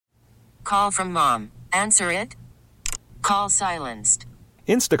call from mom. Answer it. Call silenced.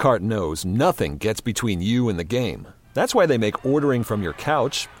 Instacart knows nothing gets between you and the game. That's why they make ordering from your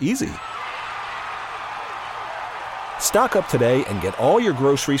couch easy. Stock up today and get all your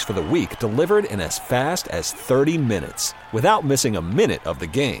groceries for the week delivered in as fast as 30 minutes without missing a minute of the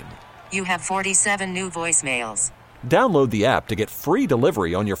game. You have 47 new voicemails. Download the app to get free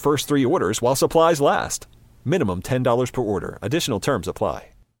delivery on your first 3 orders while supplies last. Minimum $10 per order. Additional terms apply.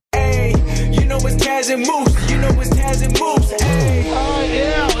 Hey, you know it's Taz and Moose. You know it's Taz and Moose. Hey.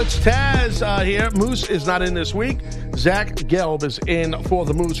 Yeah, it's Taz here. Moose is not in this week. Zach Gelb is in for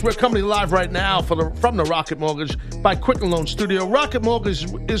the Moose. We're coming live right now from the Rocket Mortgage by Quicken Loan Studio. Rocket Mortgage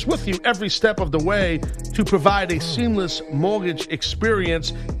is with you every step of the way to provide a seamless mortgage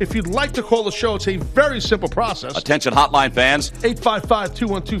experience. If you'd like to call the show, it's a very simple process. Attention hotline fans.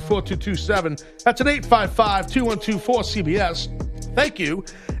 855-212-4227. That's an 855-212-4CBS. Thank you,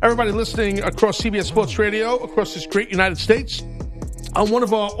 everybody listening across CBS Sports Radio, across this great United States, on one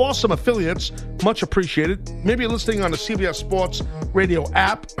of our awesome affiliates. Much appreciated. Maybe you're listening on the CBS Sports Radio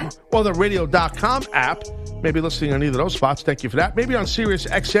app or the radio.com app. Maybe listening on either of those spots. Thank you for that. Maybe on Sirius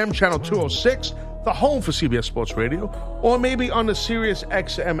XM Channel 206, the home for CBS Sports Radio, or maybe on the Sirius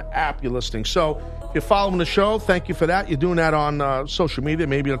XM app you're listening. So if you're following the show, thank you for that. You're doing that on social media,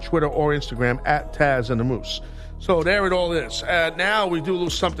 maybe on Twitter or Instagram, at Taz and the Moose. So there it all is. Now we do a little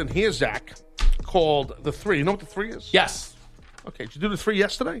something here, Zach, called The Three. You know what The Three is? Yes. Okay, did you do The Three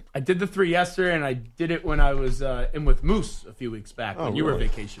yesterday? I did The Three yesterday, and I did it when I was in with Moose a few weeks back when you were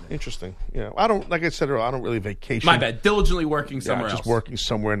vacationing. Interesting. Yeah, I don't, like I said earlier, I don't really vacation. My bad. Diligently working somewhere else. Just working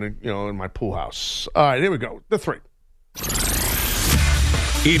somewhere in my pool house. All right, here we go. The Three.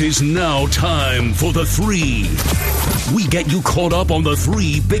 It is now time for The Three. We get you caught up on the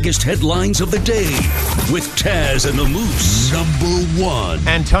 3 biggest headlines of the day with Taz and the Moose. Number 1.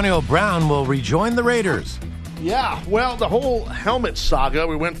 Antonio Brown will rejoin the Raiders. Yeah, well, the whole helmet saga,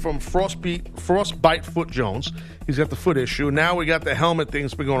 we went from frostbite foot Jones. He's got the foot issue. Now we got the helmet thing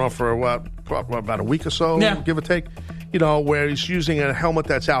that's been going on for, about a week or so, give or take, where he's using a helmet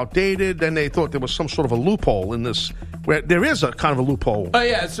that's outdated. Then they thought there was some sort of a loophole in this, where there is a kind of a loophole. Oh,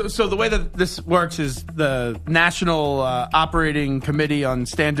 yeah. So the way that this works is the National Operating Committee on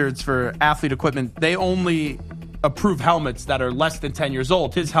Standards for Athlete Equipment, they only approve helmets that are less than 10 years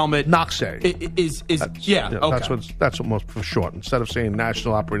old. His helmet NOCSAE is okay. That's what most for short. Instead of saying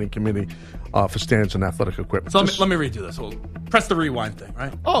National Operating Committee for Standards and Athletic Equipment. So let me redo this. We'll press the rewind thing,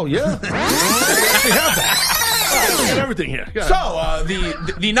 right? Oh yeah, we have that. We got everything here. So the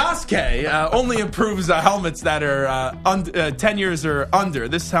NOCSAE only approves helmets that are 10 years or under.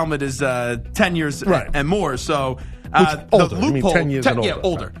 This helmet is 10 years and more. So older. The loophole, 10 years and older. Yeah,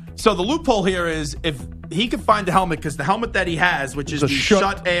 older. So the loophole here is if he could find the helmet, because the helmet that he has, which is the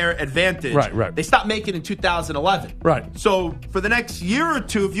Shut Air Advantage, right. They stopped making in 2011. Right. So for the next year or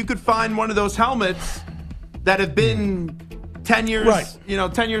two, if you could find one of those helmets that have been 10 years,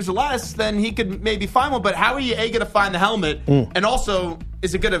 10 years or less, then he could maybe find one. But how are you going to find the helmet? And also,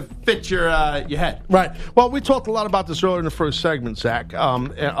 is it going to fit your head? Right. Well, we talked a lot about this earlier in the first segment, Zach.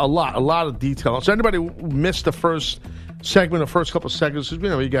 A lot of detail. So anybody who missed the first segment, the first couple of segments,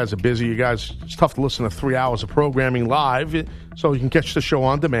 you guys are busy. It's tough to listen to 3 hours of programming live. So you can catch the show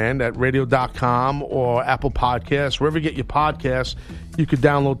on demand at radio.com or Apple Podcasts. Wherever you get your podcasts, you could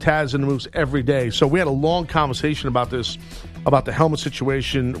download Taz and the Moose every day. So we had a long conversation about this, about the helmet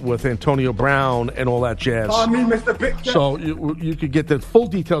situation with Antonio Brown and all that jazz. So you could get the full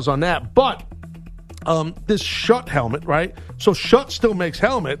details on that. But this Shut helmet, right? So Shut still makes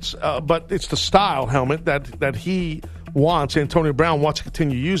helmets, but it's the style helmet that he wants, Antonio Brown wants to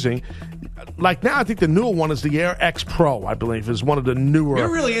continue using. Like now, I think the newer one is the Air X Pro, I believe, is one of the newer. You're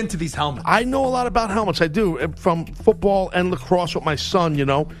really into these helmets. I know a lot about helmets. I do, from football and lacrosse with my son,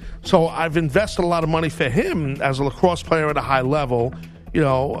 So I've invested a lot of money for him as a lacrosse player at a high level,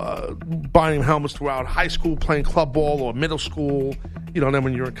 buying him helmets throughout high school, playing club ball, or middle school. Then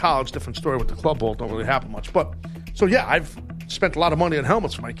when you're in college, different story with the club ball. Don't really happen much. But, so yeah, I've spent a lot of money on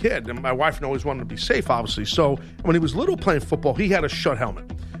helmets for my kid. And my wife always wanted to be safe, obviously. So when he was little playing football, he had a Shut helmet.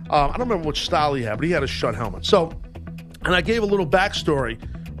 I don't remember which style he had, but he had a Shut helmet. So, and I gave a little backstory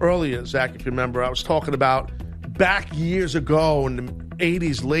earlier, Zach, if you remember. I was talking about back years ago in the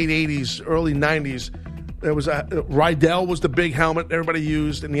 80s, late 80s, early 90s, there was Rydell was the big helmet everybody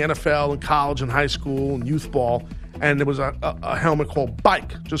used in the NFL and college and high school and youth ball. And there was a helmet called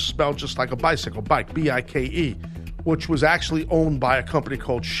Bike, just spelled just like a bicycle, Bike, B-I-K-E, which was actually owned by a company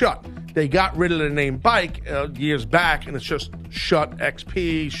called Shut. They got rid of the name Bike years back, and it's just Shut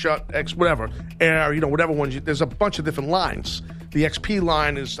XP, Shut X, whatever, Air, whatever ones. There's a bunch of different lines. The XP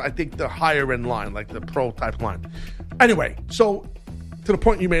line is, I think, the higher end line, like the pro type line. Anyway, so to the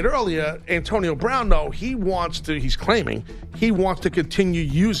point you made earlier, Antonio Brown, though, he's claiming he wants to continue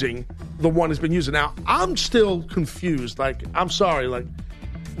using the one he's been using. Now, I'm still confused. Like, I'm sorry, like,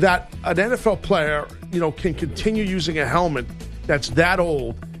 that an NFL player, can continue using a helmet that's that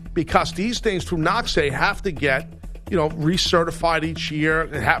old, because these things through NOCSAE have to get, recertified each year.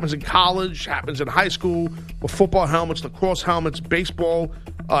 It happens in college, happens in high school, with football helmets, lacrosse helmets, baseball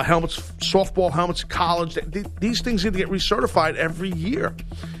helmets, softball helmets, college. These things need to get recertified every year.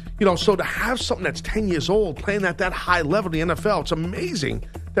 So to have something that's 10 years old playing at that high level in the NFL, it's amazing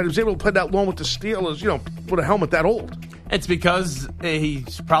that he was able to play that long with the Steelers, with a helmet that old. It's because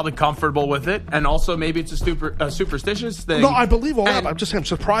he's probably comfortable with it, and also maybe it's a superstitious thing. No, I believe all that. I'm just saying, I'm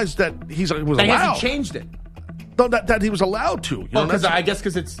surprised that he was allowed. He hasn't changed it. No, that he was allowed to. I guess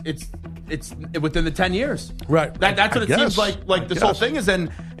because it's within the 10 years. Right. That's what it seems like this whole thing is.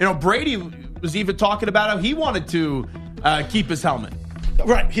 And, Brady was even talking about how he wanted to keep his helmet.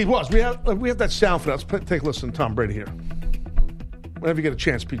 Right, he was. We have that sound for that. Let's take a listen to Tom Brady here. Whenever you get a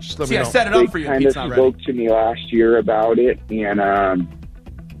chance, Pete, just let me know. I set it up for you. They kind of spoke to me last year about it, and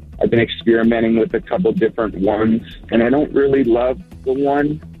I've been experimenting with a couple different ones, and I don't really love the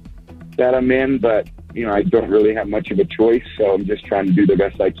one that I'm in, but, I don't really have much of a choice, so I'm just trying to do the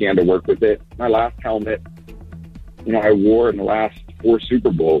best I can to work with it. My last helmet, I wore in the last 4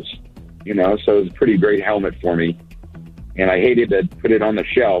 Super Bowls, so it was a pretty great helmet for me, and I hated to put it on the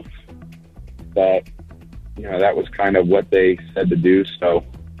shelf, but that was kind of what they said to do. So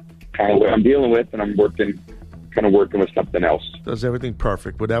kind of what I'm dealing with, and I'm working with something else. Does everything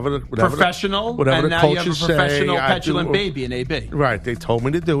perfect. Whatever professional, whatever and the now coaches you have a professional say, petulant baby in AB. Right. They told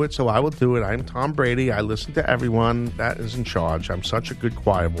me to do it, so I will do it. I'm Tom Brady. I listen to everyone that is in charge. I'm such a good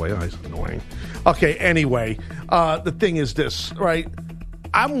choir boy. Oh, he's annoying. Okay, anyway, the thing is this, right?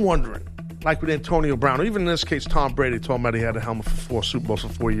 I'm wondering, like with Antonio Brown, or even in this case, Tom Brady told me he had a helmet for 4 Super Bowls for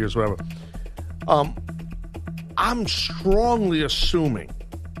 4 years, whatever. I'm strongly assuming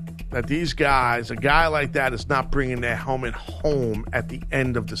that these guys, a guy like that, is not bringing their helmet home at the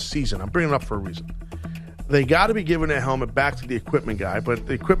end of the season. I'm bringing it up for a reason. They got to be giving their helmet back to the equipment guy, but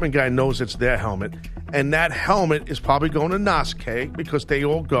the equipment guy knows it's their helmet, and that helmet is probably going to NOCSAE because they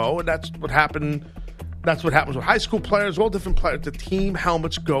all go, and that's what happened. That's what happens with high school players, all different players. The team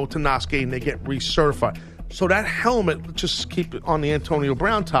helmets go to NOCSAE and they get recertified. So that helmet, let's just keep it on the Antonio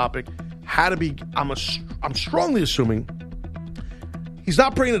Brown topic, had to be. I'm strongly assuming he's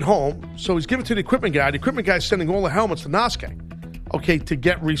not bringing it home, so he's giving it to the equipment guy. The equipment guy is sending all the helmets to NOCSAE, okay, to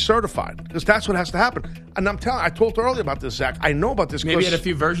get recertified, because that's what has to happen. And I told you earlier about this, Zach. I know about this. Maybe he had a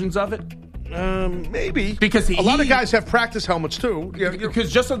few versions of it. Maybe because a lot of guys have practice helmets too. Because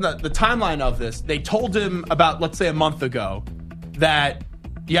just on the timeline of this, they told him about, let's say, a month ago that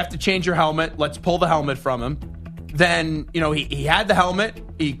you have to change your helmet. Let's pull the helmet from him. Then, he had the helmet.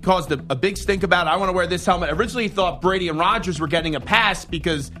 He caused a big stink about it. I want to wear this helmet. Originally, he thought Brady and Rodgers were getting a pass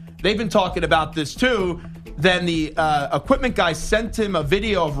because they've been talking about this too. Then the equipment guy sent him a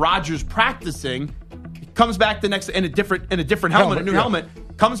video of Rodgers practicing. He comes back the next in a different helmet, a new helmet.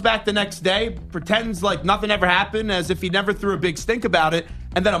 Comes back the next day, pretends like nothing ever happened, as if he never threw a big stink about it.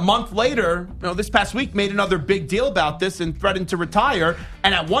 And then a month later, this past week, made another big deal about this and threatened to retire.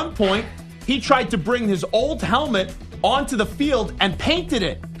 And at one point, he tried to bring his old helmet onto the field and painted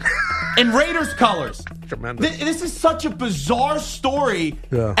it in Raiders colors. Tremendous. This is such a bizarre story.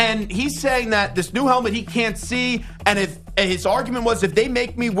 Yeah. And he's saying that this new helmet he can't see. And his argument was, if they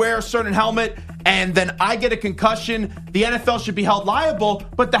make me wear a certain helmet and then I get a concussion, the NFL should be held liable.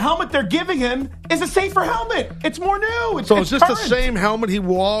 But the helmet they're giving him is a safer helmet. It's more new. It's is this current. the same helmet he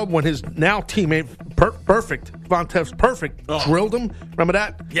wore when his now teammate, Vontaze Perfect, drilled him? Remember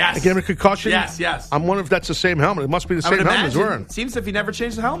that? Yes. And gave him a concussion? Yes. I'm wondering if that's the same helmet. It must be the same helmet he's wearing. Seems as if he never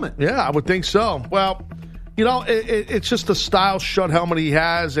changed the helmet. Yeah, I would think so. Well, it's just the style shut helmet he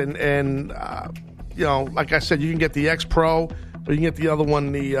has, and like I said, you can get the X Pro, or you can get the other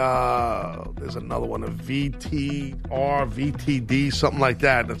one. There's another one, a VTR, VTD, something like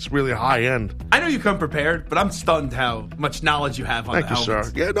that. That's really high end. I know you come prepared, but I'm stunned how much knowledge you have on the helmets.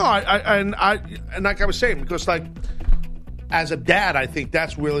 Thank you, sir. Yeah, no, and like I was saying, because as a dad, I think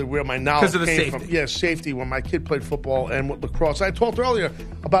that's really where my knowledge came from. Yeah, safety. When my kid played football and with lacrosse, I talked earlier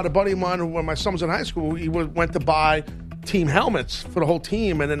about a buddy of mine who, when my son was in high school, he went to buy team helmets for the whole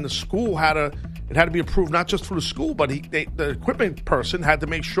team, and then the school had to be approved not just for the school, but the equipment person had to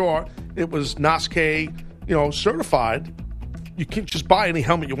make sure it was NOCSAE, certified. You can't just buy any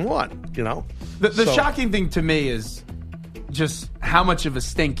helmet you want, The shocking thing to me is just how much of a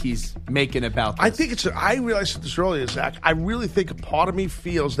stink he's making about this. I think I realized this earlier, Zach. I really think a part of me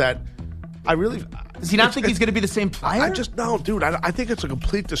feels that Does he not think he's going to be the same player? I think it's a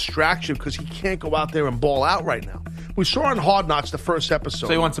complete distraction because he can't go out there and ball out right now. We saw on Hard Knocks the first episode.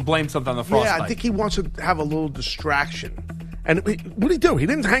 So he wants to blame something on the frostbite. Yeah, I think he wants to have a little distraction. And what did he do? He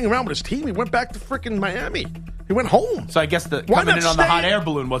didn't hang around with his team. He went back to freaking Miami. He went home. So I guess coming in on the hot air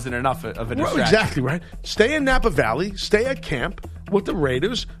balloon wasn't enough of a distraction. Exactly, right? Stay in Napa Valley. Stay at camp with the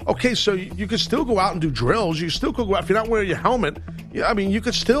Raiders. Okay, so you can still go out and do drills. You still could go out if you're not wearing your helmet. Yeah, I mean, you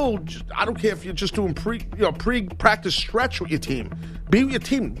could still. I don't care if you're just doing pre-practice stretch with your team. Be with your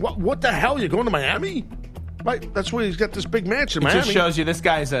team. What the hell? You're going to Miami? Right. That's where he's got this big mansion. It just shows you this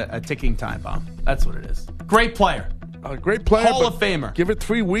guy's a ticking time bomb. That's what it is. Great player. A great player. Hall of Famer. Give it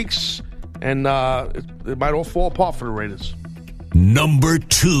 3 weeks, and it might all fall apart for the Raiders. Number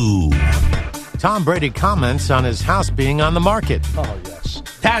 2. Tom Brady comments on his house being on the market. Oh, yes.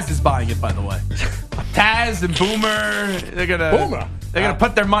 Taz is buying it, by the way. Taz and Boomer, they're gonna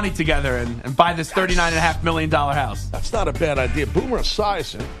put their money together and buy this $39.5 million house. That's not a bad idea. Boomer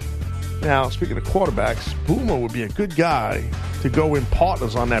Esiason. Now, speaking of quarterbacks, Boomer would be a good guy to go in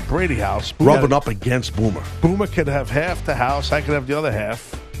partners on that Brady house, rubbing up against Boomer. Boomer could have half the house. I could have the other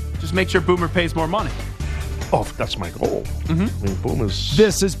half. Just make sure Boomer pays more money. Oh, that's my goal. Mm-hmm. I mean, Boomer's...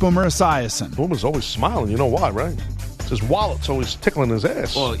 This is Boomer Esiason. Boomer's always smiling. You know why, right? His wallet's always tickling his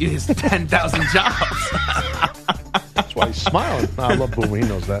ass. Well, he has 10,000 jobs. That's why he's smiling. I love Boomer. He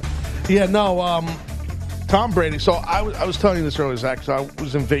knows that. Yeah, no, Tom Brady. So I was telling you this earlier, Zach. So I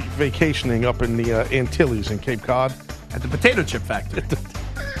was in vacationing up in the Antilles in Cape Cod. At the potato chip factory.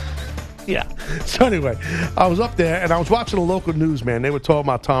 Yeah. So anyway, I was up there, and I was watching the local news, man. They were talking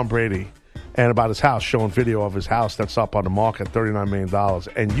about Tom Brady and about his house, showing video of his house that's up on the market, $39 million.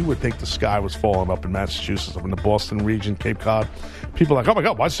 And you would think the sky was falling up in Massachusetts, up in the Boston region, Cape Cod. People are like, oh, my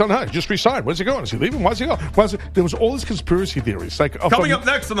God, why's his son high? He just resigned. Where's he going? Is he leaving? Why's he going? There was all these conspiracy theories. Like Coming up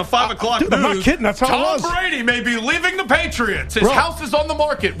next on the 5 o'clock news. I'm not kidding. That's how it was. Tom Brady may be leaving the Patriots. His house is on the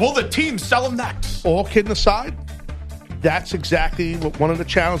market. Will the team sell him next? All kidding aside, that's exactly what one of the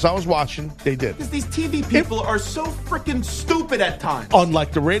channels I was watching, they did. Because these TV people are so freaking stupid at times.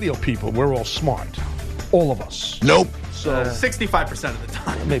 Unlike the radio people, we're all smart. All of us. Nope. So 65% of the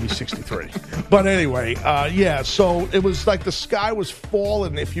time. Maybe 63. But anyway, so it was like the sky was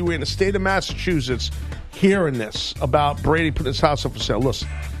falling if you were in the state of Massachusetts hearing this about Brady putting his house up for sale. Listen,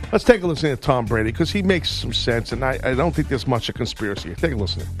 let's take a listen to Tom Brady because he makes some sense, and I don't think there's much of conspiracy. Take a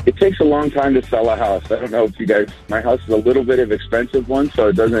listen. It takes a long time to sell a house. I don't know if you guys, my house is a little bit of expensive one, so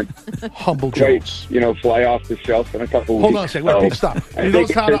it doesn't Humble Jones. Fly off the shelf in a couple weeks. Hold on a second. Wait, stop. You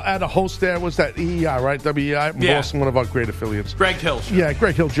notice how I had a host there? Was that EEI, right? WEI? Yeah. Boston, one of our great affiliates. Greg Hill. Yeah,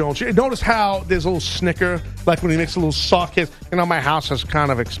 Greg Hill Jones. You notice how there's a little snicker, like when he makes a little sarcasm. My house is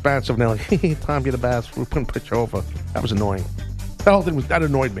kind of expensive. And they're like, Tom, get a bath. We're putting a picture over. That was annoying. That whole thing that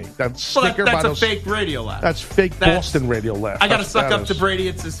annoyed me. That snicker that's a fake radio laugh. That's fake Boston radio laugh. I got to suck up to Brady.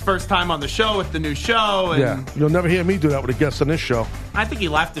 It's his first time on the show with the new show. And yeah, you'll never hear me do that with a guest on this show. I think he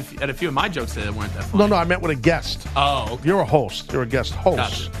laughed at a few of my jokes that weren't that funny. No, I meant with a guest. Oh, okay. You're a host. You're a guest host.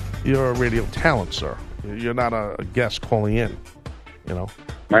 Gotcha. You're a radio talent, sir. You're not a guest calling in.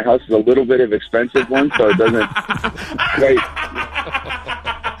 My house is a little bit of expensive one, so it doesn't. Wait.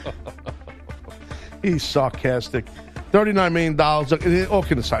 He's sarcastic. $39 million. All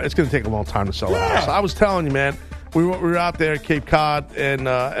kidding aside, it's going to take a long time to sell a house. I was telling you, man, we were out there at Cape Cod, and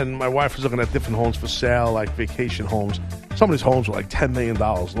my wife was looking at different homes for sale, like vacation homes. Some of these homes were like $10 million,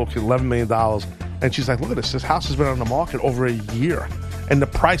 looking $11 million. And she's like, look at this. This house has been on the market over a year. And the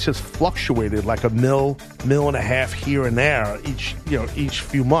price has fluctuated like $1.5 million here and there each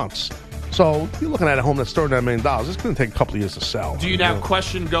few months. So you're looking at a home that's $39 million. It's going to take a couple of years to sell. Do you now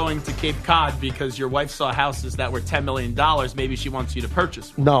question going to Cape Cod because your wife saw houses that were $10 million? Maybe she wants you to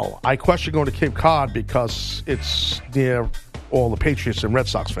purchase one. No, I question going to Cape Cod because it's near all the Patriots and Red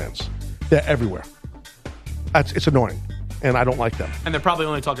Sox fans. They're everywhere. It's annoying, and I don't like them. And they're probably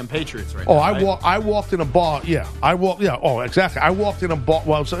only talking Patriots right now. I walked in a bar. Yeah, Oh, exactly. I walked in a bar.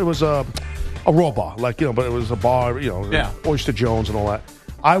 Well, it was a raw bar, but it was a bar. Oyster Jones and all that.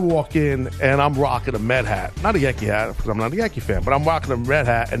 I walk in, and I'm rocking a Met hat. Not a Yankee hat, because I'm not a Yankee fan, but I'm rocking a Met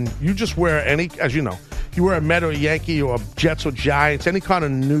hat, and you just wear as you know, you wear a Met or a Yankee or Jets or Giants, any kind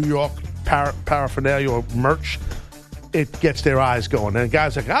of New York paraphernalia or merch, it gets their eyes going. And the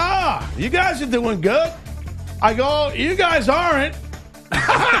guy's like, you guys are doing good. I go, you guys aren't.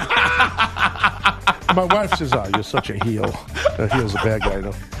 My wife says, you're such a heel. A heel's a bad guy,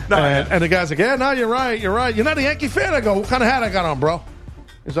 though. And the guy's like, yeah, no, you're right. You're not a Yankee fan. I go, what kind of hat I got on, bro?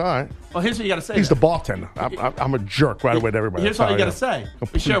 He's all right. Well, here's what you got to say. He's the bartender. I'm a jerk right away to everybody. Here's what you got to say.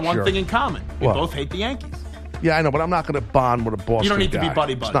 We share one jerk. thing in common. We What? both hate the Yankees. Yeah, I know, but I'm not going to bond with a Boston You don't need guy. to be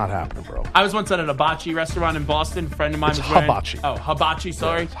buddy-buddy. It's not happening, bro. I was once at a hibachi restaurant in Boston. A friend of mine It's was wearing... hibachi. Oh, hibachi,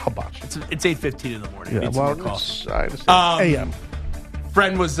 sorry. Yeah, it's hibachi. It's 8:15 in the morning. Yeah, Need some well, more coffee. I understand. AM.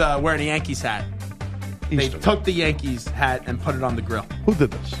 Friend was wearing a Yankees hat. They Eastern. took the Yankees hat and put it on the grill. Who did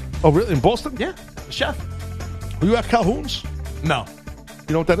this? Oh, really? In Boston? Yeah, the chef. Were you at Calhoun's? No.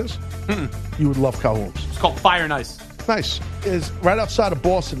 You know what that is? You would love Calhoun's. It's called Fire and Ice. Nice. Is right outside of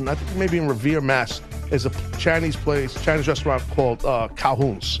Boston, I think maybe in Revere, Mass, is a Chinese restaurant called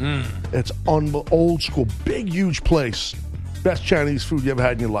Calhoun's. It's old school, big, huge place. Best Chinese food you ever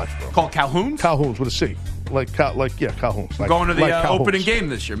had in your life, bro. Called Calhoun's? Calhoun's with a C. Calhoun's. I'm going to the Calhoun's. opening game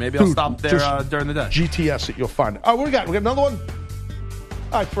this year. Maybe I'll Dude, stop there just during the day. GTS it, you'll find it. Oh, what do we got? We got another one?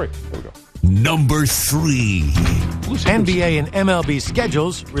 All right, 3. There we go. Number 3. NBA and MLB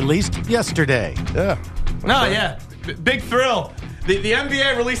schedules released yesterday. Yeah. No, yeah. Big thrill. The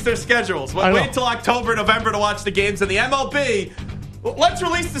NBA released their schedules. Wait till October, November to watch the games. And the MLB, let's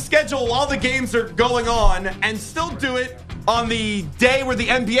release the schedule while the games are going on and still do it on the day where the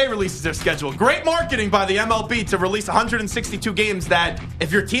NBA releases their schedule. Great marketing by the MLB to release 162 games that,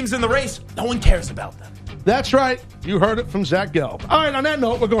 if your team's in the race, no one cares about them. That's right. You heard it from Zach Gelb. All right, on that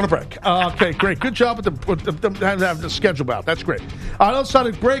note, we're going to break. Okay, great. Good job with the schedule out. That's great. Outside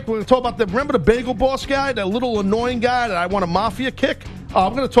of break, we're going to talk about remember the Bagel Boss guy, that little annoying guy that I want a mafia kick?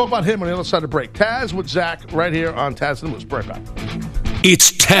 I'm going to talk about him on the other side of break. Taz with Zach right here on Taz and the Moose. Break back.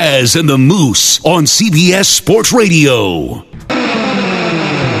 It's Taz and the Moose on CBS Sports Radio.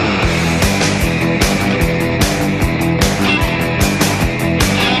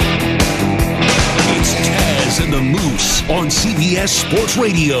 It's Taz and the Moose on CBS Sports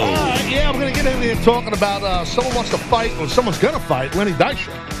Radio. Yeah, we're going to get into here talking about someone wants to fight, or someone's going to fight, Lenny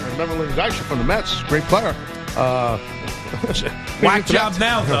Dykstra. Remember Lenny Dykstra from the Mets? Great player. Whack job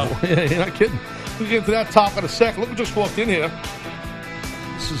now, though. Yeah, you're not kidding. We'll get into that topic in a second. Look who just walked in here.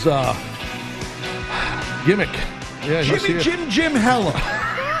 This is Gimmick. Yeah, Jim Heller.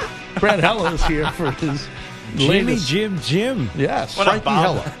 Brad Heller is here for his latest. Jim. Yes. What up, Frankie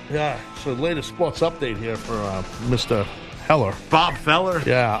Bob? Heller. Yeah. So the latest sports update here for Mr. Heller. Bob Feller.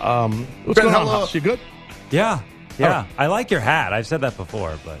 Yeah. What's going on, House? You good? Yeah. I like your hat. I've said that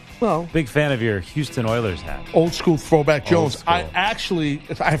before, but big fan of your Houston Oilers hat. Old school throwback Jones. school. I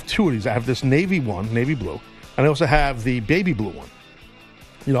have two of these. I have this navy one, navy blue, and I also have the baby blue one.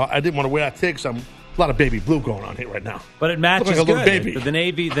 You know, I didn't want to wear that today because a lot of baby blue going on here right now. But it matches Look like a little good. baby.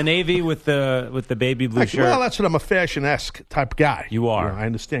 The navy with the baby blue shirt. Well, that's what I'm a fashion-esque type guy. You are. I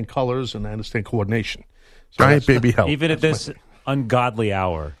understand colors and I understand coordination. So right, baby Heller. Even at this ungodly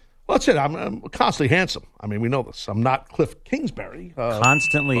hour. Well, that's it. I'm constantly handsome. I mean, we know this. I'm not Cliff Kingsbury.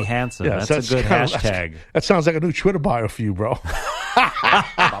 Constantly handsome. Yeah, that's a good hashtag. That sounds like a new Twitter bio for you, bro.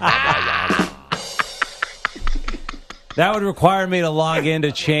 That would require me to log in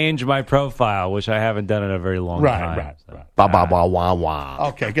to change my profile, which I haven't done in a very long time. Right. So.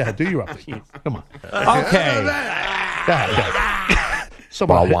 Okay, go ahead. Do your update. Come on. Okay. Go ahead. Sounds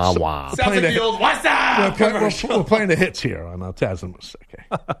Sounds like the old "What's up?" We're playing the hits here on Taz and Moose. Okay.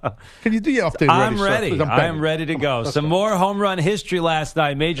 Can you do your update? I'm ready. Sir? I'm ready to go. Some more home run history last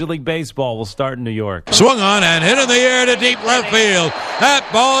night. Major League Baseball will start in New York. Swung on and hit in the air to deep left field. That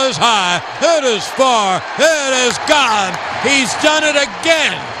ball is high. It is far. It is gone. He's done it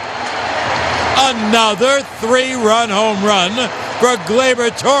again. Another 3-run home run for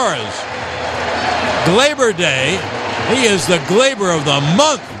Gleyber Torres. Gleyber Day. He is the Gleyber of the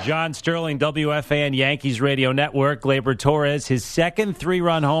month. John Sterling, WFAN Yankees Radio Network. Gleyber Torres, his second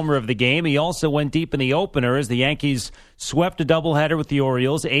 3-run homer of the game. He also went deep in the opener as the Yankees swept a doubleheader with the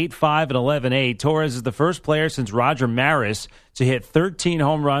Orioles, 8-5 and 11-8. Torres is the first player since Roger Maris to hit 13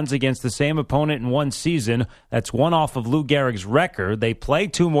 home runs against the same opponent in one season. That's one off of Lou Gehrig's record. They play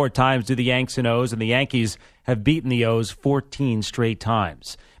 2 more times to the Yanks and O's, and the Yankees have beaten the O's 14 straight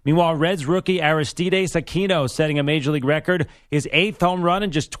times. Meanwhile, Reds rookie Aristides Aquino setting a Major League record, his 8th home run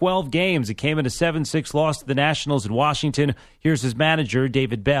in just 12 games. It came in a 7-6 loss to the Nationals in Washington. Here's his manager,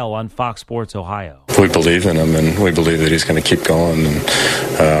 David Bell, on Fox Sports Ohio. We believe in him, and we believe that he's going to keep going.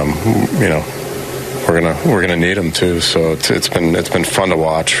 And we're gonna need him too. So it's been fun to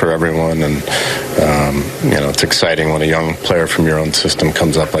watch for everyone, and it's exciting when a young player from your own system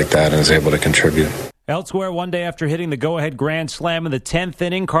comes up like that and is able to contribute. Elsewhere, one day after hitting the go-ahead grand slam in the 10th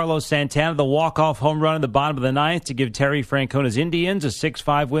inning, Carlos Santana, the walk-off home run in the bottom of the 9th to give Terry Francona's Indians a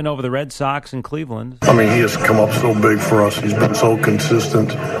 6-5 win over the Red Sox in Cleveland. I mean, he has come up so big for us. He's been so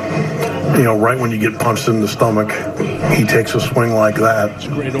consistent. right when you get punched in the stomach, he takes a swing like that.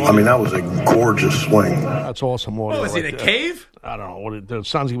 I mean, that was a gorgeous swing. That's awesome. What was he in a cave? I don't know. It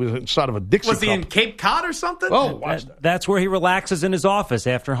sounds like he was inside of a Dixie Was he cup. in Cape Cod or something? Oh, that's where he relaxes in his office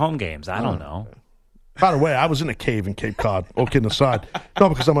after home games. I don't know. By the way, I was in a cave in Cape Cod. All kidding aside. No,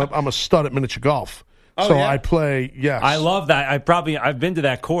 because I'm a stud at miniature golf. Oh, so yeah? I play, yes. I love that. I've been to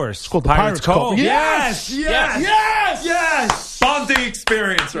that course. It's called the Pirates Cove. Yes! Bonding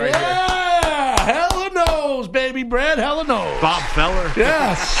experience right here. Yeah! Hella knows, baby Brad. Hella knows. Bob Feller.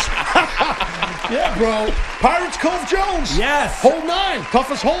 Yes. Yeah, bro. Pirates Cove Jones. Yes. Hole 9.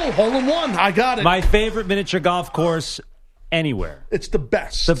 Toughest hole. Hole in 1. I got it. My favorite miniature golf course anywhere. It's the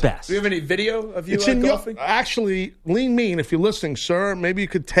best. The best. Do you have any video of you It's in golfing? Actually, Lean Mean, if you're listening, sir, maybe you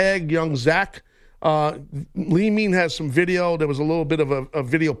could tag young Zach. Lean Mean has some video. There was a little bit of a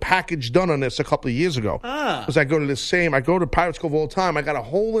video package done on this a couple of years ago. Because I go to Pirates Cove all the time. I got a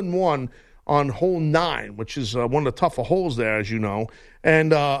hole in 1 on hole 9, which is one of the tougher holes there, as you know.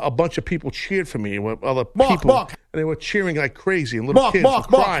 And a bunch of people cheered for me with other people. And they were cheering like crazy. And little kids were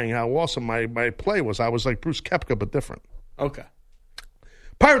crying how awesome my play was. I was like Bruce Koepka, but different. Okay.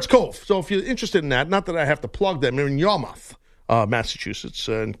 Pirates Cove. So if you're interested in that, not that I have to plug them, they're in Yarmouth, Massachusetts,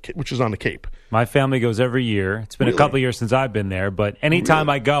 which is on the Cape. My family goes every year. It's been a couple of years since I've been there, but anytime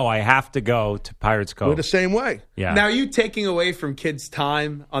I go, I have to go to Pirates Cove. We're the same way. Yeah. Now, are you taking away from kids'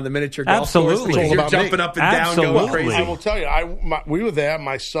 time on the miniature golf Absolutely. course? Because you're jumping up and down, going crazy. I will tell you, we were there.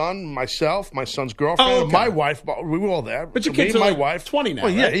 My son, myself, my son's girlfriend, my wife. We were all there. But your so kids me and are my like wife, 20 now,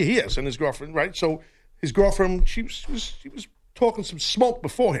 Well, yeah, right? he is, and his girlfriend, right? So his girlfriend, she was talking some smoke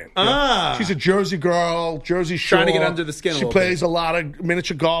beforehand. You know? She's a Jersey girl, Jersey Shore. Trying to get under the skin a She little plays a lot of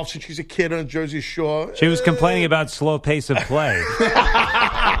miniature golf since she's a kid on Jersey Shore. She was complaining about slow pace of play.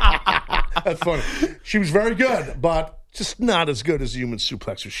 That's funny. She was very good, but just not as good as the human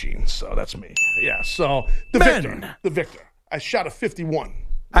suplex machine. So that's me. Yeah. So the victor. I shot a 51.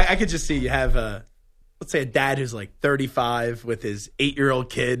 I could just see you have let's say a dad who's like 35 with his 8-year-old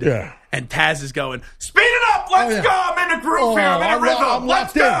kid. Yeah. And Taz is going, speed it up. Let's go. I'm in a groove here. I'm in a rhythm.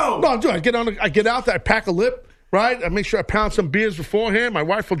 Let's go. No, dude, I get out there, I pack a lip, right? I make sure I pound some beers beforehand. My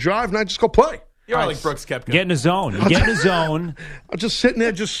wife will drive, and I just go play. You're like Brooks Koepka. Get in a zone. You get in a zone. I'm just sitting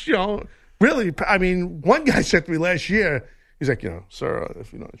there, really. I mean, one guy said to me last year, he's like, sir,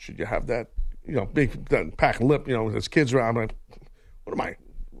 if should you have that, big pack a lip, with his kids around? I'm like, what am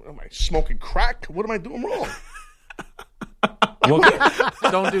I smoking crack? What am I doing wrong?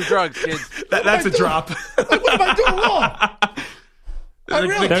 Don't do drugs, kids. That's a drop. What am I doing wrong?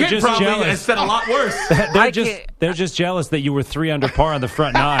 The kid probably has said a lot worse. They're just jealous that you were 3 under par on the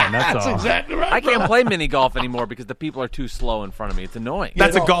front 9. That's all. Exactly right. I can't play mini golf anymore because the people are too slow in front of me. It's annoying.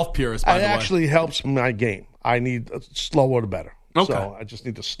 That's a golf purist, by the way. It actually helps my game. I need slower the better. Okay. So I just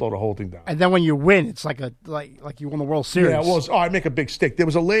need to slow the whole thing down. And then when you win, it's like you won the World Series. Yeah, it was. I make a big stick. There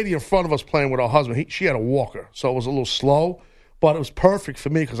was a lady in front of us playing with her husband. She had a walker, so it was a little slow, but it was perfect for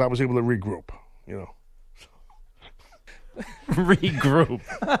me because I was able to regroup. Regroup.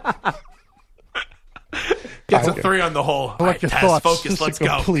 Gets a 3 on the hole. I like your Taz, thoughts. focus. Just Let's a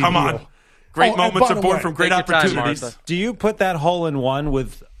go. complete Come on. deal. Great and moments by are the born way, from great take your time, opportunities. Martha. Do you put that hole in 1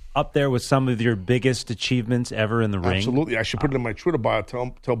 with up there with some of your biggest achievements ever in the ring? Absolutely. I should put it in my Twitter bio.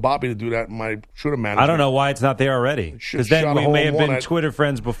 Tell Bobby to do that in my Twitter manager. I don't know why it's not there already. Because then shot a we hole may in have been one. Twitter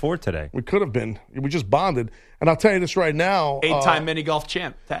friends before today. We could have been. We just bonded. And I'll tell you this right now. 8-time mini golf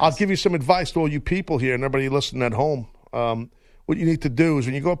champ. Taz. I'll give you some advice to all you people here and everybody listening at home. What you need to do is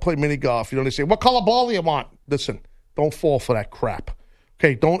when you go play mini golf, they say, what color ball do you want? Listen, don't fall for that crap.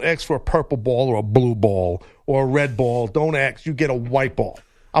 Okay, don't ask for a purple ball or a blue ball or a red ball. Don't ask. You get a white ball.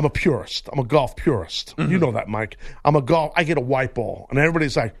 I'm a purist. I'm a golf purist. You know that, Mike. I get a white ball. And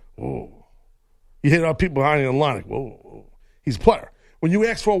everybody's like, whoa. You hear people behind you in the line like, whoa. He's a player. When you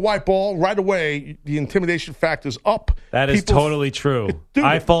ask for a white ball, right away, the intimidation factor's up. That is totally true. Dude,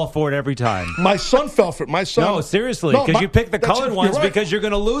 I fall for it every time. My son fell for it. No, seriously, because you pick the colored ones because you're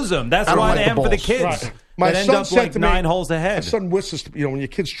going to lose them. That's why I am for the kids. Right. My that son end up said like to me, 9 holes ahead. My son whispers, when your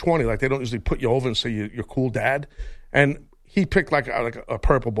kid's 20, like they don't usually put you over and say you're cool, dad. And he picked like a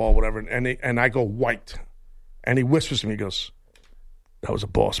purple ball, whatever, and I go white. And he whispers to me, he goes, that was a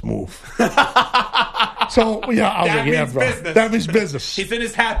boss move. So, that means bro. business. That means business. He's in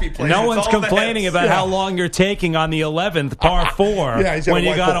his happy place. No It's one's all the complaining hits. about how long you're taking on the 11th par 4 when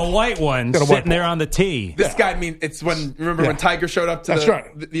you got a white one sitting there on the tee. This guy, it's when when Tiger showed up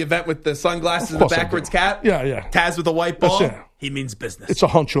to the event with the sunglasses and the backwards cap? Yeah. Taz with a white ball? That's it. He means business. It's a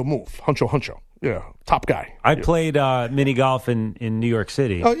huncho move. Huncho. Yeah, top guy. I played mini golf in New York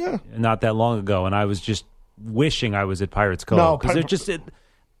City. Oh, yeah. Not that long ago, and I was just wishing I was at Pirates Cove. Because they're just...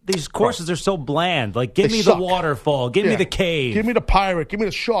 these courses are so bland. Like, give They me suck. the waterfall. Give me Yeah. the cave. Give me the pirate. Give me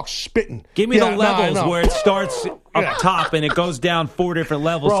the shark spitting. Give me Yeah, the no, I levels know. where it starts up top and it goes down 4 different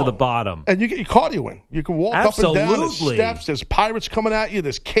levels Bro, to the bottom. And you get your cardio in. You can walk up and down. There's Absolutely. steps. There's pirates coming at you.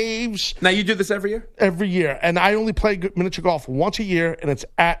 There's caves. Now, you do this every year? Every year. And I only play miniature golf once a year, and it's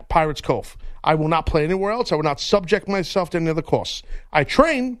at Pirates Cove. I will not play anywhere else. I will not subject myself to any other course. I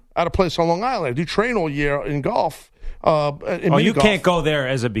train at a place on Long Island. I do train all year in golf. You can't go there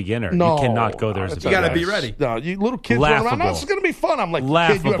as a beginner. No, you cannot go there as a beginner. You got to be ready. No, you little kids run around. Laughable. No, this is going to be fun. I'm like,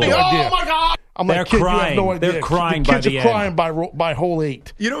 Laughable. kid, you have no idea. Oh, my God. I'm They're like, kid, crying. you have no idea. They're crying the by kids the are end. crying by hole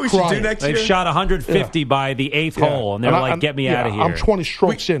 8. You know what we should do next They've year? shot 150 by the 8th hole, and they're like, get me out of here. I'm 20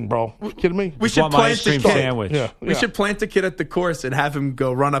 strokes in, bro. You kidding me? We should want my plant ice cream a kid. sandwich. Yeah. We should plant a kid at the course and have him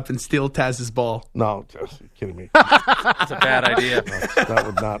go run up and steal Taz's ball. No, you're kidding me. That's a bad idea.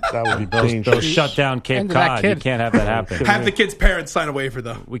 That would be Those dangerous. shut down Cape End of that Cod. You kid. can't have that happen. Have the kid's parents sign a waiver,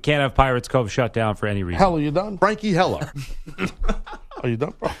 though. We can't have Pirates Cove shut down for any reason. Hell, are you done? Frankie Heller. Are you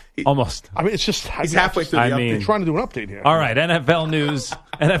done, bro? Almost. I mean, it's just He's halfway through the update. I'm trying to do an update here. All right, NFL news.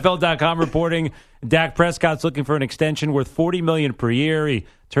 NFL.com reporting Dak Prescott's looking for an extension worth $40 million per year. He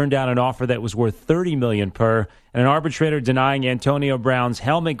turned down an offer that was worth $30 million per. And an arbitrator denying Antonio Brown's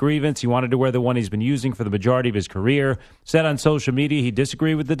helmet grievance. He wanted to wear the one he's been using for the majority of his career. Said on social media he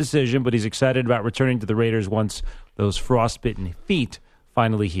disagreed with the decision, but he's excited about returning to the Raiders once those frostbitten feet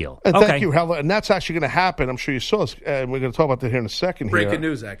finally heal. And okay. thank you, Hella. And that's actually going to happen. I'm sure you saw this. And we're going to talk about that here in a second. Breaking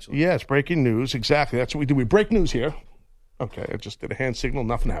news, actually. Yes, breaking news. Exactly. That's what we do. We break news here. Okay, I just did a hand signal.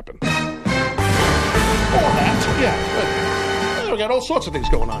 Nothing happened. All that. Yeah. We got all sorts of things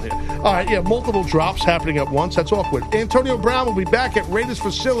going on here. All right, yeah, multiple drops happening at once. That's awkward. Antonio Brown will be back at Raiders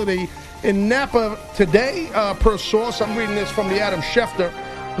facility in Napa today, per source. I'm reading this from the Adam Schefter.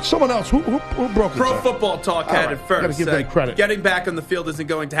 But someone else, who broke it? Pro there? Football Talk All had right, it first. gotta give them credit. Getting back on the field isn't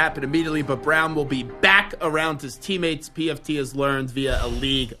going to happen immediately, but Brown will be back around his teammates, PFT has learned via a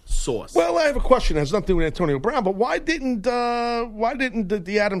league source. Well, I have a question. It has nothing to do with Antonio Brown, but why didn't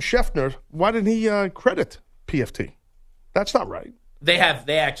the Adam Schefter, why didn't he credit PFT? That's not right. They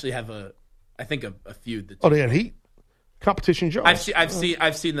actually have a feud. Oh, they had heat? Competition Joe. I've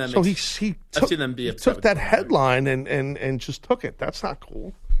seen them. So he I've seen them be upset took that headline and just took it. That's not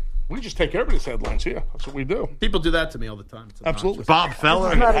cool. We just take everybody's headlines here. That's what we do. People do that to me all the time. It's Absolutely. obnoxious. Bob Feller.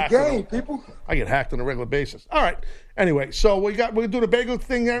 It's not a game, people. I get hacked on a regular basis. All right. Anyway, so we're doing the bagel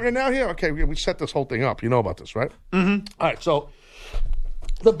thing right now here. Okay, we set this whole thing up. You know about this, right? Mm-hmm. All right. So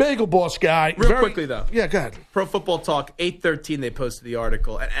the Bagel Boss guy. Real quickly though. Yeah, go ahead. Pro Football Talk 813. They posted the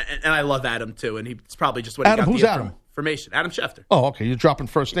article, and I love Adam too. And it's probably just what he Adam, got who's the Adam? information. Adam Schefter. Oh, okay. You're dropping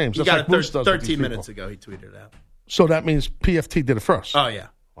first names. He That's got like it Moose does with these 13 people. minutes ago. He tweeted it out. So that means PFT did it first. Oh yeah.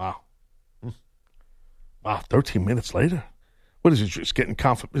 Wow. Wow, 13 minutes later? What is it, just getting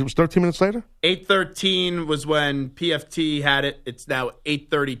confident? It was 13 minutes later? 8:13 was when PFT had it. It's now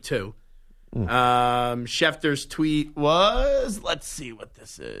 8:32. Schefter's tweet was, let's see what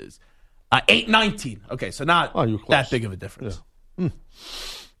this is, 8:19. Okay, so not that big of a difference. Yeah.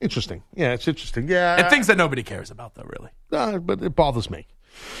 Interesting. Yeah, it's interesting. Yeah. And things that nobody cares about, though, really. But it bothers me.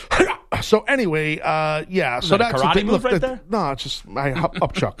 So anyway, yeah. Was So that a that's karate the thing. move Look, right there? No, it's just my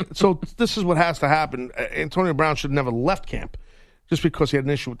upchuck. So this is what has to happen. Antonio Brown should have never left camp just because he had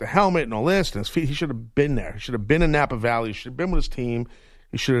an issue with the helmet and all this and his feet. He should have been there. He should have been in Napa Valley. He should have been with his team.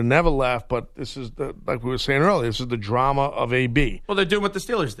 He should have never left. But this is like we were saying earlier. This is the drama of AB. Well, they're doing what the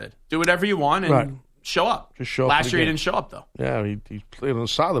Steelers did. Do whatever you want and Right. show up. Just show up. Last for the year he game. didn't show up, though. Yeah, he played on the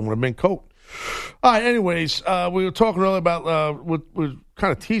sideline with a mint coat. All right, anyways, we were talking earlier about, we're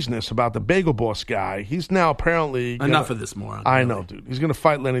kind of teasing this about the Bagel Boss guy. He's now apparently... Enough of this moron. I know, dude. He's going to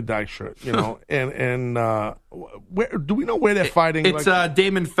fight Lenny Dykstra, you know. and where do we know where they're fighting? It's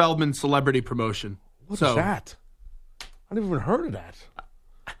Damon Feldman Celebrity Promotion. What is that? I never even heard of that.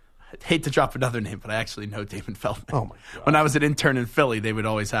 I'd hate to drop another name, but I actually know Damon Feldman. Oh, my God. When I was an intern in Philly, they would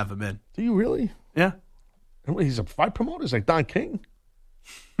always have him in. Do you really? Yeah. He's a fight promoter? He's like Don King?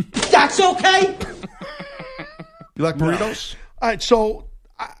 That's okay. You like burritos? All right, so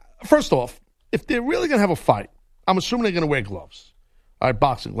first off, if they're really going to have a fight, I'm assuming they're going to wear gloves. All right,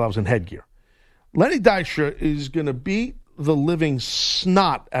 boxing gloves and headgear. Lenny Dykstra is going to beat the living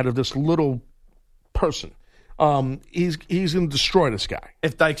snot out of this little person. He's going to destroy this guy.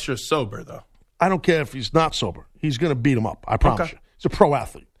 If Dykstra's sober, though. I don't care if he's not sober. He's going to beat him up. I promise Okay. you. He's a pro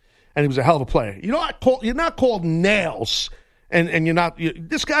athlete, and he was a hell of a player. You're not called Nails, and you're not.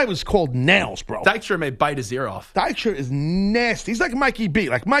 This guy was called Nails, bro. Dykstra may bite his ear off. Dykstra is nasty. He's like Mikey B.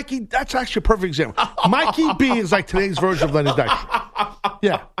 Like Mikey, that's actually a perfect example. Mikey B is like today's version of Lenny Dykstra.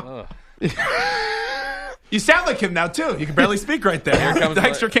 Yeah. You sound like him now, too. You can barely speak right there. Here comes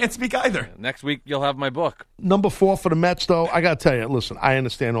Dykstra can't speak either. Next week, you'll have my book. Number 4 for the Mets, though, I got to tell you, listen, I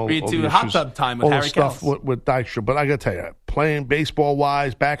understand all the hot issues, tub time with all Harry the stuff Kalas. with Dykstra, but I got to tell you, playing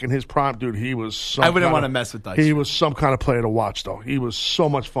baseball-wise, back in his prime, dude, he was I wouldn't want to mess with Dykstra. He was some kind of player to watch, though. He was so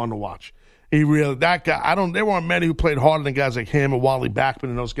much fun to watch. That guy, there weren't many who played harder than guys like him and Wally Backman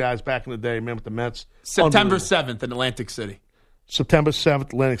and those guys back in the day, man, with the Mets. September 7th in Atlantic City. September 7th,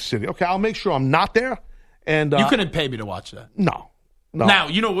 Atlantic City. Okay, I'll make sure I'm not there. And you couldn't pay me to watch that. No. Now,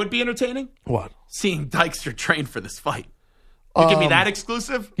 you know what would be entertaining? What? Seeing Dykstra train for this fight. You give me that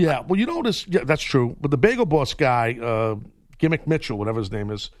exclusive? Yeah, well, you know this. Yeah, that's true. But the Bagel Boss guy, Gimmick Mitchell, whatever his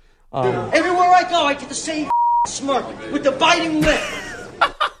name is. Everywhere I go, I get the same smirk with the biting lip.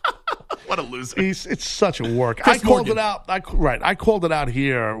 What a loser. It's such a work. Chris I called Morgan. it out. I called it out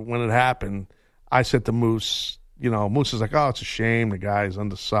here when it happened. I said to Moose, Moose is like, oh, it's a shame. The guy's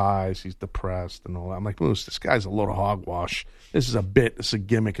undersized. He's depressed and all that. I'm like, Moose, this guy's a load of hogwash. This is a bit. This is a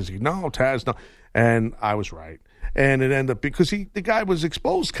gimmick. Is he? No, Taz, no. And I was right. And it ended up because the guy was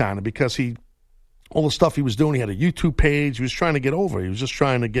exposed kind of because all the stuff he was doing. He had a YouTube page. He was trying to get over. He was just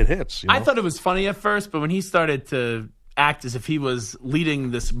trying to get hits. I thought it was funny at first, but when he started to act as if he was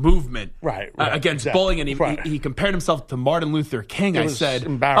leading this movement against bullying, and he compared himself to Martin Luther King. I said,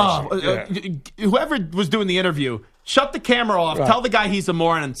 embarrassing. Whoever was doing the interview, shut the camera off, tell the guy he's a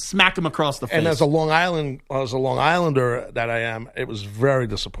moron, and smack him across the face. And as a Long Islander that I am, it was very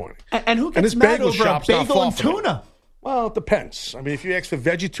disappointing. And who gets mad over a bagel and tuna? Well, it depends. I mean, if you ask for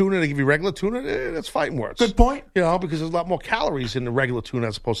veggie tuna, they give you regular tuna, that's fighting words. Good point. Because there's a lot more calories in the regular tuna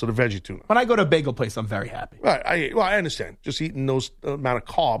as opposed to the veggie tuna. When I go to a bagel place, I'm very happy. Right. I understand. Just eating those amount of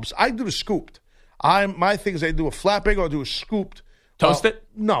carbs. I do the scooped. My thing is I do a flat bagel, I do a scooped. Toast it?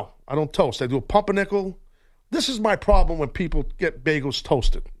 No, I don't toast. I do a pumpernickel. This is my problem when people get bagels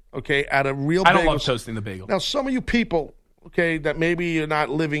toasted, okay, at a real bagel. I don't love toasting the bagel. Now, some of you people, okay, that maybe you're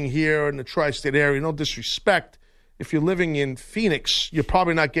not living here in the tri-state area, no disrespect. If you're living in Phoenix, you're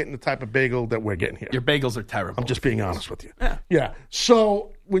probably not getting the type of bagel that we're getting here. Your bagels are terrible. I'm just being honest with you. Yeah.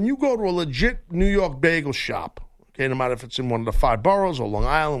 So when you go to a legit New York bagel shop, okay, no matter if it's in one of the 5 boroughs or Long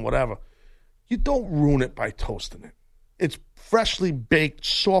Island, whatever, you don't ruin it by toasting it. It's freshly baked,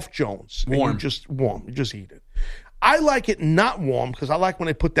 soft Jones. Warm. You just eat it. I like it not warm because I like when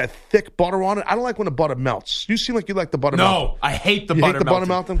they put that thick butter on it. I don't like when the butter melts. You seem like you like the butter melting. No, I hate the you butter hate the melting.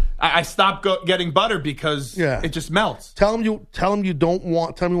 butter melting? I stopped getting butter because it just melts. Tell them you don't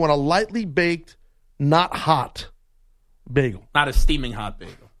want. Tell them you want a lightly baked, not hot bagel. Not a steaming hot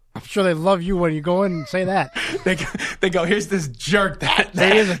bagel. I'm sure they love you when you go in and say that. They go, here's this jerk that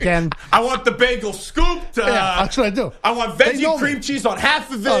There he is again. I want the bagel scooped. That's what I do. I want veggie cream cheese on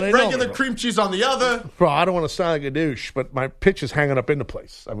half of it, regular cream cheese on the other. Bro, I don't want to sound like a douche, but my pitch is hanging up in the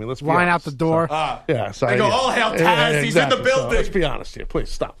place. I mean, let's be Line honest. out the door. So They go, all hail Taz, he's in the building. So let's be honest here. Please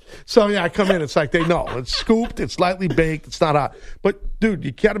stop. So, I come in. It's like they know. It's scooped. It's lightly baked. It's not hot. But, dude,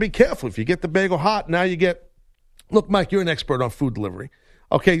 you got to be careful. If you get the bagel hot, now you get – look, Mike, you're an expert on food delivery.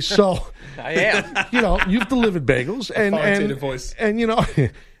 Okay, so I am. You've delivered bagels, voice. and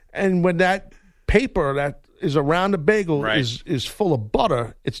and when that paper that is around the bagel is full of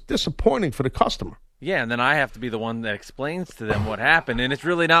butter, it's disappointing for the customer. Yeah, and then I have to be the one that explains to them what happened, and it's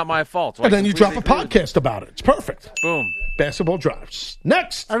really not my fault. So And then you drop a podcast about it. It's perfect. Boom. Basketball drives.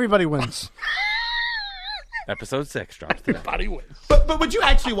 Next. Everybody wins. Episode 6 drops today. Everybody wins. But would you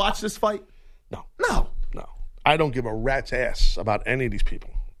actually watch this fight? No. I don't give a rat's ass about any of these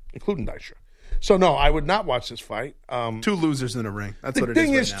people, including Dykstra. So, no, I would not watch this fight. 2 losers in a ring. That's what it is. The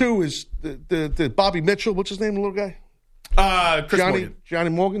thing is, too, is the Bobby Mitchell, what's his name, the little guy? Johnny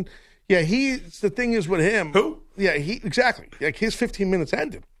Morgan. Yeah, the thing is with him. Who? Yeah, exactly. Like his 15 minutes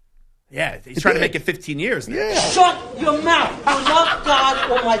ended. Yeah, he's trying to make it 15 years now. Yeah. Shut your mouth. You're not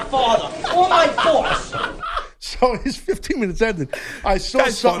God or my father or my boss. So his 15 minutes ended. I saw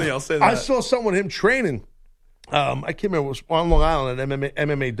Guy's something. funny, I'll say that. I saw someone him training. I can't remember. It was on Long Island at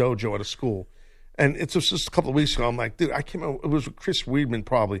MMA dojo at a school, and it's just a couple of weeks ago. I'm like, dude, I can't remember. It was Chris Weidman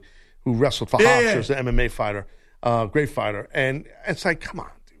probably who wrestled for Hofstra as an MMA fighter, great fighter. And it's like, come on,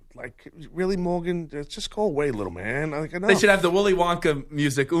 dude, like really, Morgan, just go away, little man. Like, they should have the Willy Wonka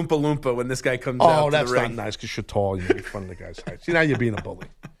music, Oompa Loompa, when this guy comes out. Oh, to that's the ring. not nice because you're tall. You make fun of the guy's height. See, now you're being a bully.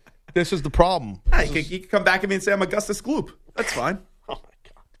 This is the problem. You can come back at me and say I'm Augustus Gloop. That's fine. Oh, my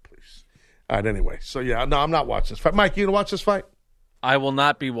God, please. All right, anyway. So, yeah, no, I'm not watching this fight. Mike, you going to watch this fight? I will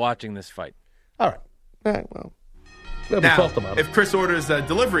not be watching this fight. All right, well. We Now, talked about it. if Chris orders a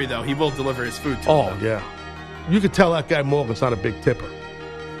delivery, though, he will deliver his food to him. Yeah. You could tell that guy Morgan's not a big tipper.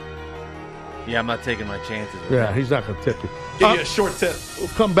 Yeah, I'm not taking my chances. Yeah, he's not going to tip you. Give you a short tip. We'll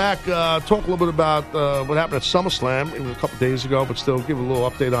come back, talk a little bit about what happened at SummerSlam. It was a couple days ago, but still give a little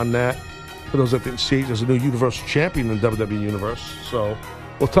update on that. For those that didn't see, there's a new Universal Champion in the WWE Universe. So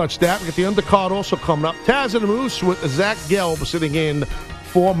we'll touch that. We get the undercard also coming up. Taz and the Moose with Zach Gelb sitting in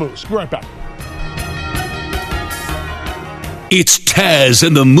for Moose. Be right back. It's Taz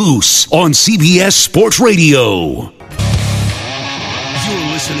and the Moose on CBS Sports Radio.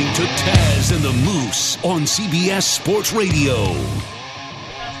 You're listening to Taz and the Moose on CBS Sports Radio.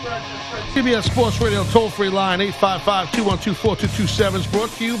 CBS Sports Radio toll-free line, 855-212-4227 is brought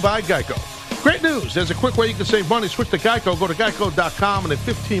to you by Geico. Great news. There's a quick way you can save money. Switch to Geico. Go to geico.com, and in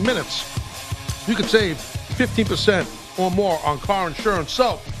 15 minutes, you can save 15% or more on car insurance.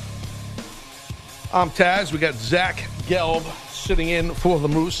 So, I'm Taz. We got Zach Gelb sitting in for the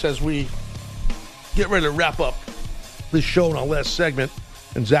Moose as we get ready to wrap up this show in our last segment.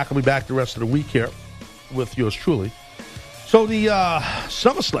 And Zach will be back the rest of the week here with yours truly. So the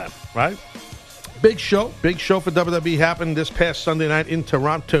SummerSlam, right? Big show for WWE happened this past Sunday night in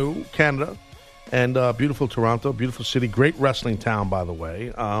Toronto, Canada. And beautiful Toronto, beautiful city, great wrestling town, by the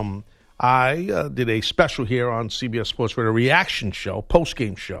way. I did a special here on CBS Sports Radio, reaction show,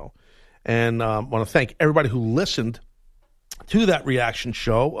 post-game show. And I want to thank everybody who listened to that reaction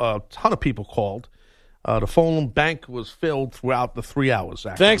show. A ton of people called. The phone bank was filled throughout the 3 hours.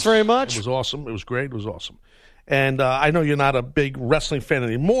 Actually. Thanks very much. It was awesome. It was great. It was awesome. And I know you're not a big wrestling fan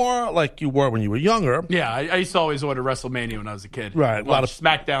anymore like you were when you were younger. Yeah, I used to always order WrestleMania when I was a kid. Right. A lot of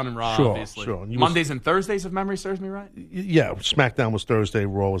SmackDown and Raw, obviously. Sure. Mondays and Thursdays, if memory serves me right? Yeah, SmackDown was Thursday,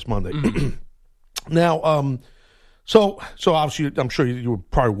 Raw was Monday. Now, so obviously, I'm sure you were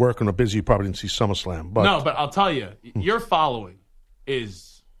probably working or busy. You probably didn't see SummerSlam. But no, but I'll tell you, your following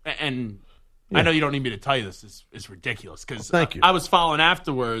is, and I know you don't need me to tell you this, is ridiculous. Because thank you. I was following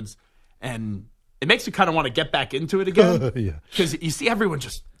afterwards, and it makes me kind of want to get back into it again. Yeah. Because you see everyone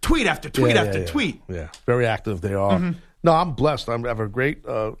just tweet after tweet after tweet. Yeah, very active they are. Mm-hmm. No, I'm blessed. I have a great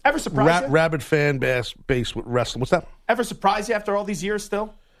ever surprised you? rabid fan base with wrestling. What's that? Ever surprised you after all these years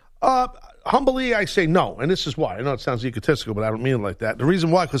still? Humbly, I say no, and this is why. I know it sounds egotistical, but I don't mean it like that. The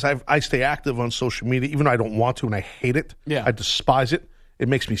reason why, because I stay active on social media, even though I don't want to, and I hate it. Yeah. I despise it. It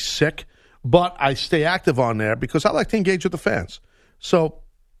makes me sick. But I stay active on there because I like to engage with the fans. So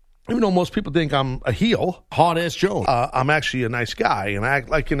even though most people think I'm a heel, hard-ass Joe, I'm actually a nice guy, and I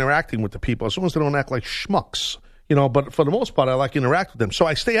like interacting with the people as long as they don't act like schmucks. But for the most part, I like to interact with them. So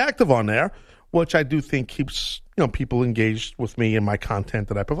I stay active on there, which I do think keeps people engaged with me and my content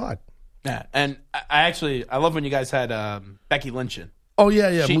that I provide. Yeah, and I love when you guys had Becky Lynch in. Oh,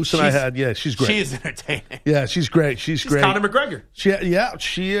 yeah. Moose and I had, she's great. She is entertaining. Yeah, she's great. She's great. Conor McGregor. She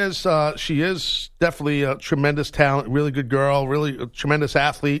is. She is definitely a tremendous talent, really good girl, really a tremendous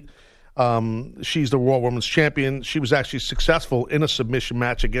athlete. She's the Raw Women's Champion. She was actually successful in a submission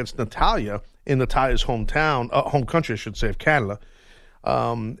match against Natalya in Natalya's home country, I should say, of Canada,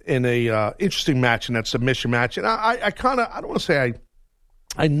 in a interesting match in that submission match. And I don't want to say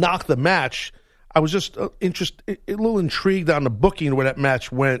I knocked the match. I was just a little intrigued on the booking where that match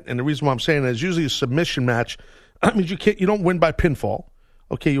went, and the reason why I'm saying that is usually a submission match. I mean, you don't win by pinfall.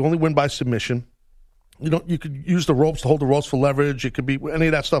 Okay, you only win by submission. You could use the ropes to hold the ropes for leverage. It could be any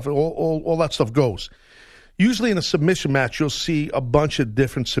of that stuff. All that stuff goes. Usually in a submission match, you'll see a bunch of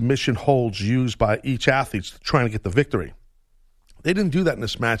different submission holds used by each athlete trying to get the victory. They didn't do that in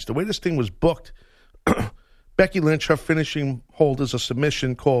this match. The way this thing was booked, Becky Lynch, her finishing hold is a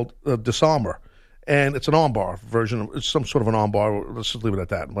submission called Disarmer. And it's an armbar version. It's some sort of an armbar. Let's just leave it at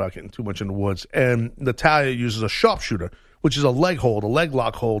that without getting too much in the woods. And Natalya uses a sharpshooter, which is a leg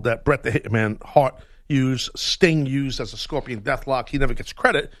lock hold that Bret the Hitman Hart used. Sting used as a Scorpion Deathlock. He never gets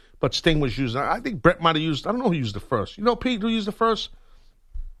credit, but Sting was used. I think Bret might have used. I don't know who used it first. Pete, who used it first?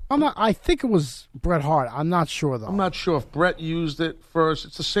 I think it was Bret Hart. I'm not sure, though. I'm not sure if Bret used it first.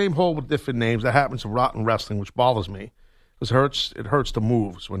 It's the same hold with different names. That happens a lot in wrestling, which bothers me. Because it hurts the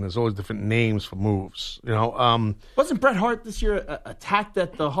moves when there's always different names for moves. Wasn't Bret Hart this year attacked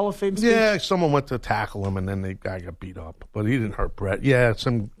at the Hall of Fame speech? Yeah, someone went to tackle him, and then the guy got beat up. But he didn't hurt Bret. Yeah,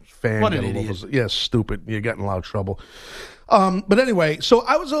 some fan. What an idiot. Yeah, stupid. You got in a lot of trouble. But anyway, so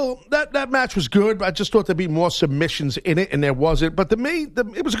I was that match was good. I just thought there'd be more submissions in it, and there wasn't. But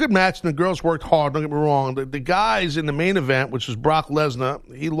it was a good match, and the girls worked hard. Don't get me wrong. The guys in the main event, which was Brock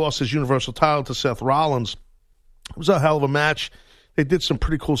Lesnar, he lost his Universal title to Seth Rollins. It was a hell of a match. They did some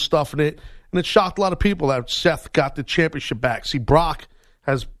pretty cool stuff in it, and it shocked a lot of people that Seth got the championship back. See, Brock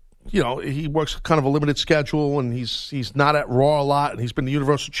has, he works kind of a limited schedule, and he's not at Raw a lot, and he's been the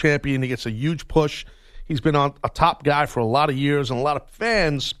Universal Champion. He gets a huge push. He's been a top guy for a lot of years, and a lot of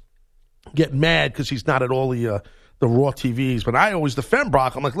fans get mad because he's not at all the Raw TVs. But I always defend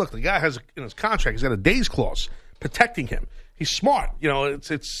Brock. I'm like, look, the guy has in his contract, he's got a days clause protecting him. He's smart.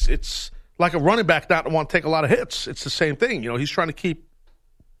 It's like a running back not to want to take a lot of hits. It's the same thing. He's trying to keep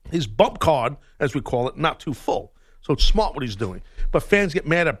his bump card, as we call it, not too full. So it's smart what he's doing. But fans get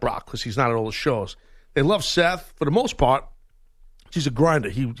mad at Brock because he's not at all the shows. They love Seth for the most part. He's a grinder.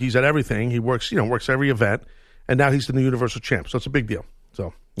 He's at everything. He works every event, and now he's the new Universal Champ. So it's a big deal.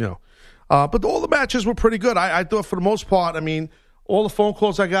 So but all the matches were pretty good. I thought for the most part. I mean, all the phone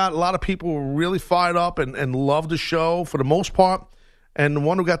calls I got, a lot of people were really fired up and loved the show for the most part. And the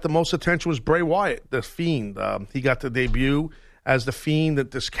one who got the most attention was Bray Wyatt, the Fiend. He got the debut as the Fiend.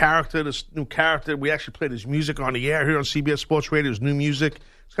 That this new character. We actually played his music on the air here on CBS Sports Radio. His new music.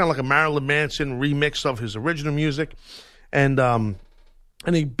 It's kind of like a Marilyn Manson remix of his original music. And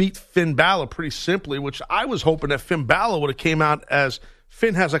he beat Finn Balor pretty simply, which I was hoping that Finn Balor would have came out as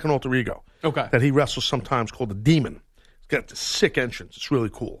Finn has like an alter ego. Okay. That he wrestles sometimes called the Demon. He's got this sick entrance. It's really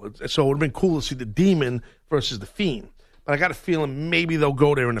cool. So it would have been cool to see the Demon versus the Fiend. But I got a feeling maybe they'll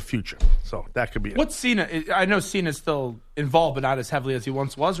go there in the future. So that could be it. What's Cena? I know Cena's still involved, but not as heavily as he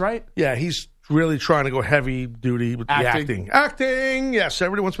once was, right? Yeah, he's really trying to go heavy duty with the acting. Acting, yes.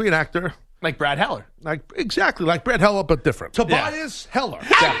 Everybody wants to be an actor. Like Brad Heller. Exactly, like Brad Heller, but different. Tobias Heller.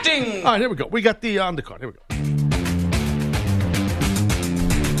 Acting! All right, here we go. We got the undercard. Here we go.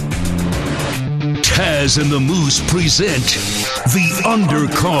 Taz and the Moose present The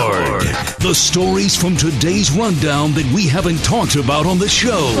Undercard. The stories from today's rundown that we haven't talked about on the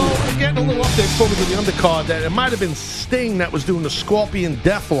show. So we're getting a little update for me with the undercard that it might have been Sting that was doing the Scorpion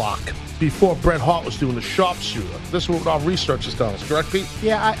Deathlock before Bret Hart was doing the Sharpshooter. This is what our research is telling us, correct, Pete?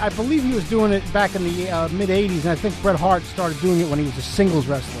 Yeah, I believe he was doing it back in the mid-'80s, and I think Bret Hart started doing it when he was a singles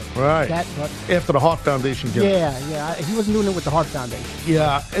wrestler. Right. After the Hart Foundation gimmick. Yeah. He wasn't doing it with the Hart Foundation.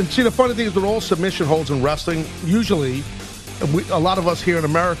 Yeah, and see, the funny thing is with all submission holds in wrestling, usually a lot of us here in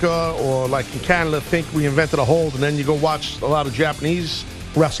America or like in Canada think we invented a hold, and then you go watch a lot of Japanese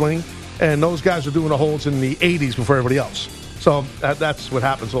wrestling, and those guys are doing the holds in the 80s before everybody else. So that's what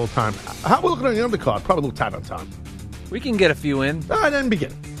happens all the time. How are we looking at the undercard? Probably a little tight on time. We can get a few in. All right, then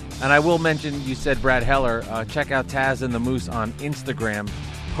begin. And I will mention, you said Brad Heller. Check out Taz and the Moose on Instagram.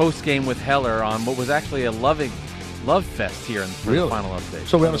 Post-game with Heller on what was actually a love fest here in the final update.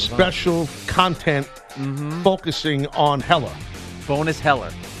 So we have a special content focusing on Heller. Bonus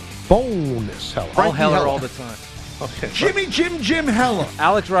Heller. Bonus Heller. All Heller all the time. Okay. Jim Heller.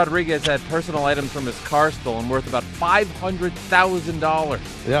 Alex Rodriguez had personal items from his car stolen worth about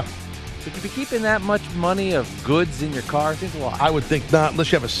 $500,000. Yeah. Should you be keeping that much money of goods in your car? Seems a lot. I would think not,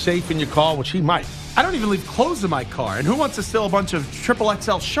 unless you have a safe in your car, which he might. I don't even leave clothes in my car. And who wants to steal a bunch of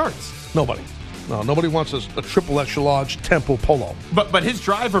XXL shirts? Nobody. No, nobody wants a triple extra large Temple Polo. But his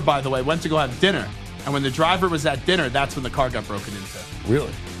driver, by the way, went to go have dinner. And when the driver was at dinner, that's when the car got broken into.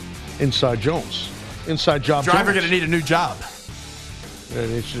 Really? Inside Jones. Inside job. Driver going to need a new job.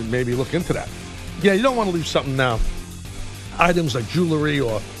 And they should maybe look into that. Yeah, you don't want to leave something now. Items like jewelry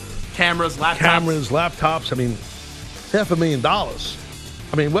or cameras, laptops. I mean,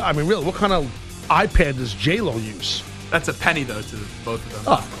 $500,000. I mean, really, what kind of iPad does J-Lo use? That's a penny, though, to both of them.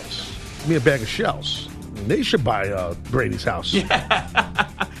 Oh, of course. Give me a bag of shells. I mean, they should buy Brady's house. Yeah.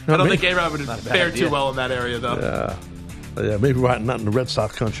 I don't think A-Rod would fare too well in that area, though. Yeah, maybe not in the Red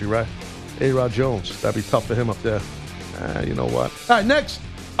Sox country, right? A-Rod Jones. That'd be tough for him up there. You know what? All right, next.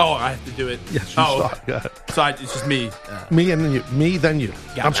 Oh, I have to do it. Yes, you start. Go ahead. So it's just me. Me and then you. Me, then you.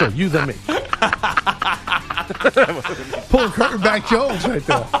 I'm sorry, you, then me. Pulling curtain back Jones right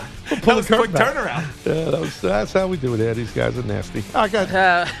there. That was a quick turnaround. Yeah, that's how we do it here. These guys are nasty.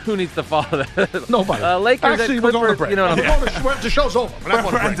 Who needs to follow that? Nobody. Lakers Actually, and we're going to Clippers. break. The show's over.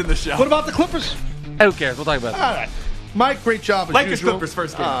 We're ending the show. What about the Clippers? Who cares? We'll talk about it. All right. Mike, great job as Lakers usual. Clippers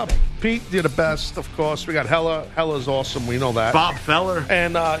first game. Pete did the best, of course. We got Heller. Heller's awesome. We know that. Bob Feller.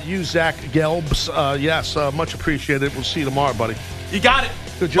 And you, Zach Gelbs. Yes, much appreciated. We'll see you tomorrow, buddy. You got it.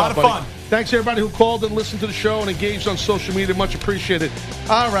 Good job, buddy. A lot of fun. Thanks, everybody who called and listened to the show and engaged on social media. Much appreciated.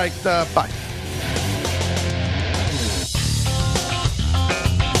 All right, bye.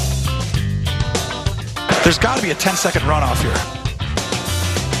 There's got to be a 10-second runoff here.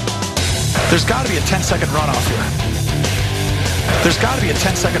 There's got to be a 10-second runoff here. There's got to be a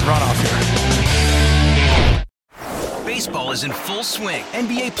 10-second runoff here. Baseball is in full swing.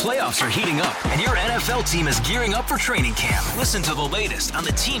 NBA playoffs are heating up, and your NFL team is gearing up for training camp. Listen to the latest on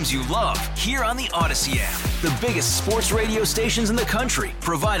the teams you love here on the Odyssey app. The biggest sports radio stations in the country,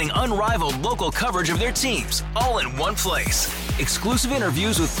 providing unrivaled local coverage of their teams, all in one place. Exclusive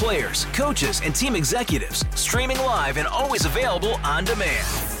interviews with players, coaches, and team executives, streaming live and always available on demand.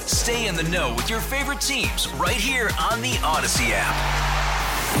 Stay in the know with your favorite teams right here on the Odyssey app.